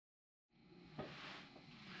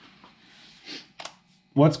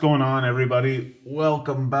What's going on, everybody?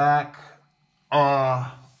 Welcome back.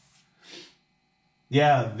 Yeah,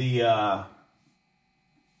 the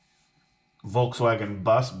Volkswagen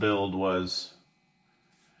bus build was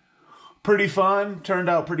pretty fun. Turned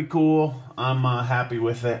out pretty cool. I'm happy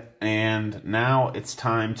with it. And now it's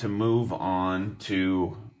time to move on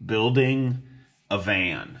to building a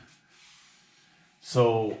van.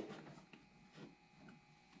 So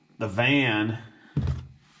the van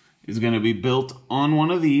is going to be built on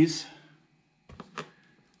one of these.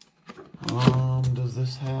 Does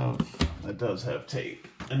this have... That does have tape.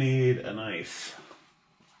 I need a knife.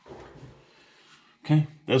 Okay,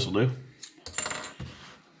 this will do.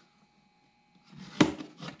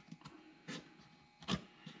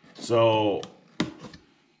 So,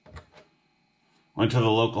 went to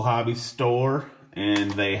the local hobby store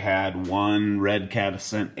and they had one Redcat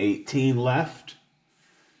Ascent 18 left.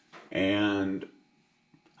 And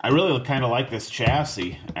I really kind of like this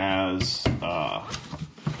chassis as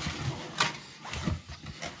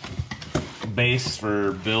base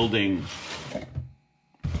for building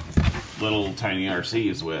little tiny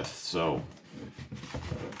RCs with. So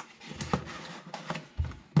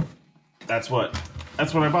that's what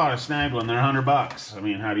I bought. I snagged one. They're $100. I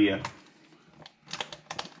mean, how do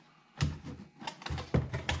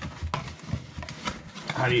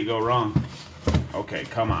you go wrong? Okay,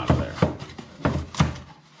 come out of there.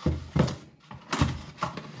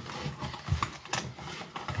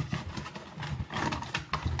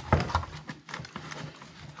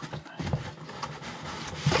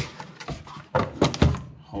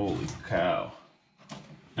 Holy cow.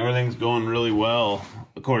 Everything's going really well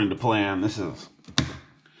according to plan. This is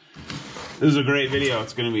a great video.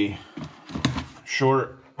 It's going to be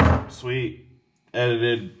short, sweet,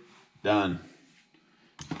 edited, done.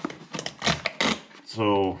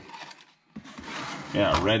 So,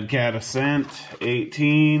 yeah, Redcat Ascent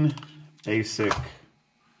 18, basic.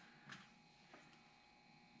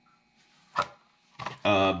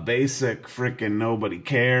 Basic frickin' nobody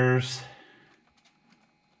cares.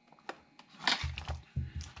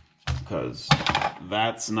 Because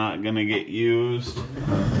that's not gonna get used.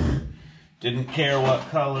 Didn't care what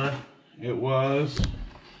color it was.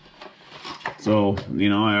 So, you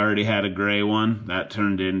know, I already had a gray one. That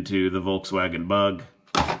turned into the Volkswagen Bug.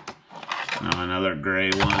 Now another gray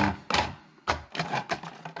one.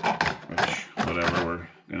 Which, whatever, we're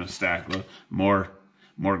gonna stack with. More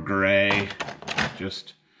gray.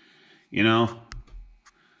 Just, you know,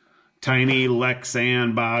 tiny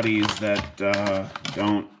Lexan bodies that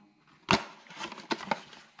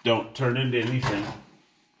don't turn into anything.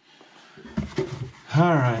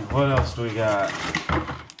 All right, what else do we got?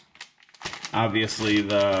 Obviously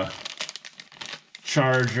the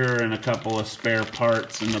charger and a couple of spare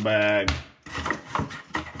parts in the bag.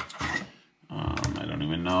 I don't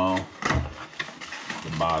even know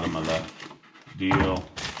the bottom of the deal.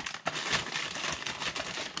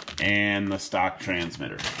 And the stock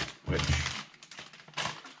transmitter, which is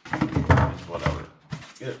whatever.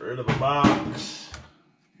 Get rid of the box.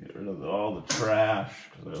 Get rid of all the trash,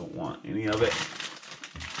 because I don't want any of it.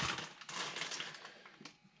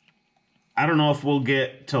 I don't know if we'll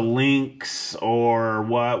get to links or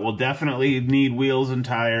what. We'll definitely need wheels and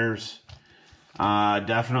tires.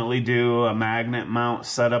 Definitely do a magnet mount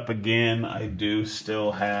setup again. I do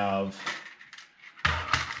still have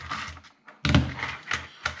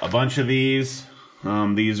a bunch of these.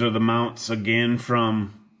 These are the mounts again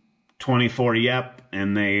from 24 Yep,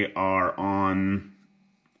 and they are on,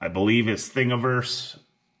 I believe it's Thingiverse,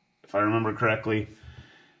 if I remember correctly.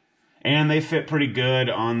 And they fit pretty good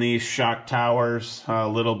on these shock towers. A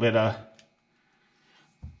little bit of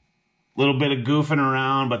goofing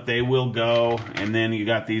around, but they will go. And then you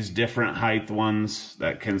got these different height ones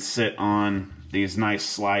that can sit on these nice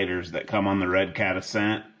sliders that come on the Redcat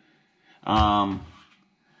Ascent.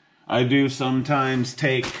 I do sometimes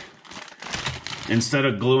take, instead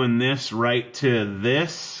of gluing this right to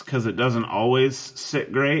this, because it doesn't always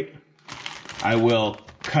sit great, I will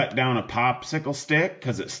cut down a popsicle stick,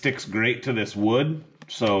 because it sticks great to this wood.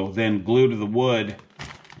 So then glue to the wood,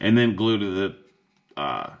 and then glue to the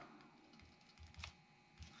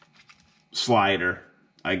slider,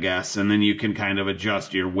 I guess. And then you can kind of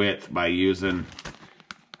adjust your width by using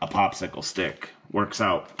a popsicle stick. Works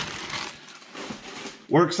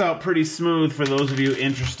out pretty smooth for those of you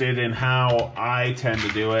interested in how I tend to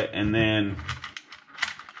do it. And then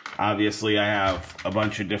obviously I have a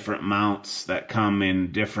bunch of different mounts that come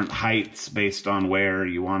in different heights based on where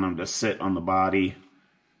you want them to sit on the body.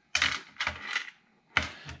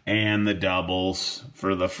 And the doubles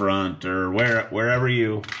for the front, or wherever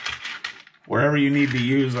you need to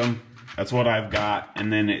use them. That's what I've got.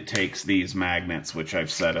 And then it takes these magnets, which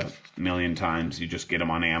I've said a million times. You just get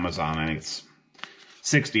them on Amazon. I think it's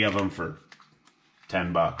 60 of them for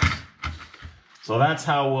 10 bucks. So that's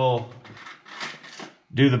how we'll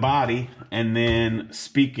do the body. And then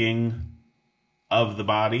speaking of the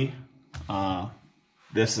body,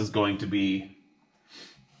 this is going to be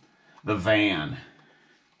the van.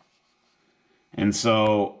 And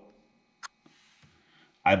so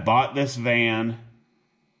I bought this van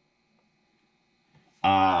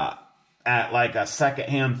at like a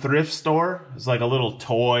secondhand thrift store. It's like a little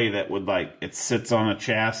toy that would like, it sits on a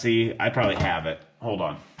chassis. I probably have it. Hold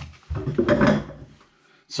on.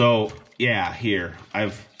 So yeah, here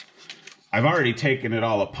I've already taken it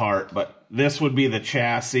all apart, but this would be the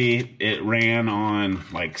chassis. It ran on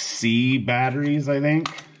like C batteries, I think.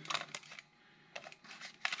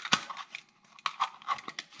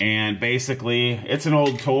 And basically, it's an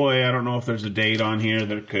old toy. I don't know if there's a date on here.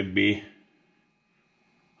 There could be.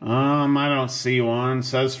 I don't see one. It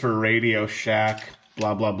says for Radio Shack,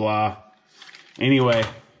 blah, blah, blah. Anyway,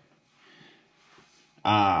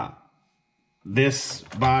 this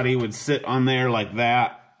body would sit on there like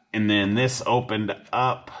that, and then this opened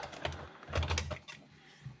up.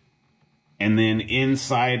 And then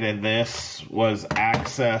inside of this was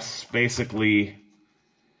access basically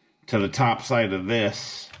to the top side of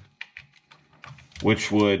this,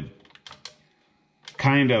 which would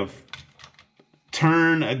kind of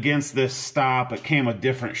turn against this stop. It came with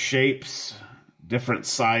different shapes, different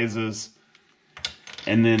sizes,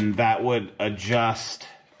 and then that would adjust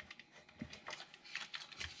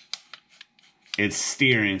its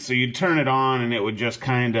steering. So you'd turn it on and it would just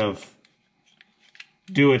kind of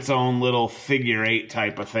do its own little figure eight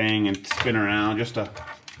type of thing and spin around, just a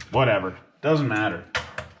whatever. Doesn't matter.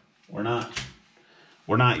 We're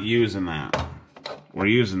not using that. We're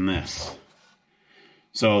using this.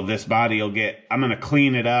 So this body will get, I'm gonna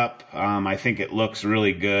clean it up. I think it looks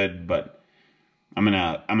really good, but I'm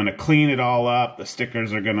gonna clean it all up. The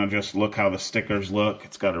stickers are gonna just look how the stickers look.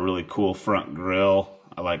 It's got a really cool front grille.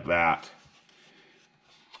 I like that.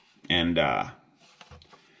 And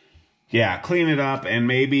yeah, clean it up and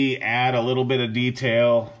maybe add a little bit of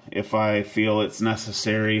detail if I feel it's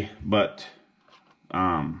necessary. But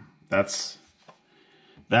that's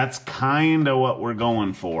kind of what we're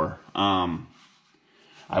going for.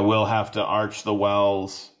 I will have to arch the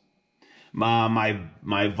wells. My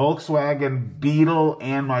Volkswagen Beetle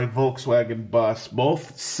and my Volkswagen Bus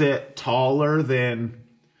both sit taller than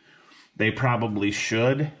they probably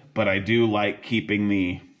should, but I do like keeping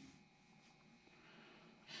the,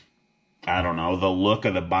 I don't know, the look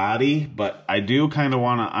of the body, but I do kind of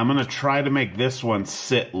want to, I'm going to try to make this one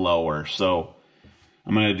sit lower. So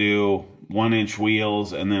I'm going to do 1-inch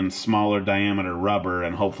wheels and then smaller diameter rubber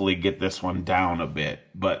and hopefully get this one down a bit.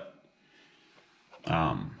 But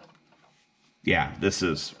yeah, this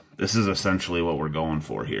is essentially what we're going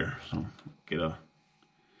for here. So get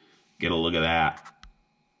a look at that.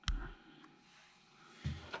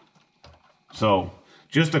 So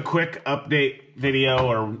just a quick update video,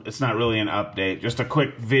 or it's not really an update, just a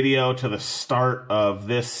quick video to the start of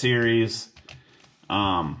this series.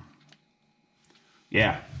 Yeah,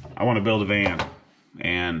 I want to build a van,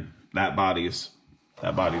 and that body's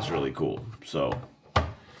really cool. So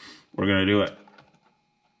we're gonna do it.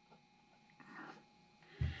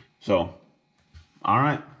 So, all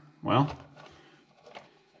right, well,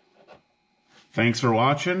 thanks for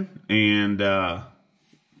watching, and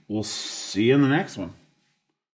we'll see you in the next one.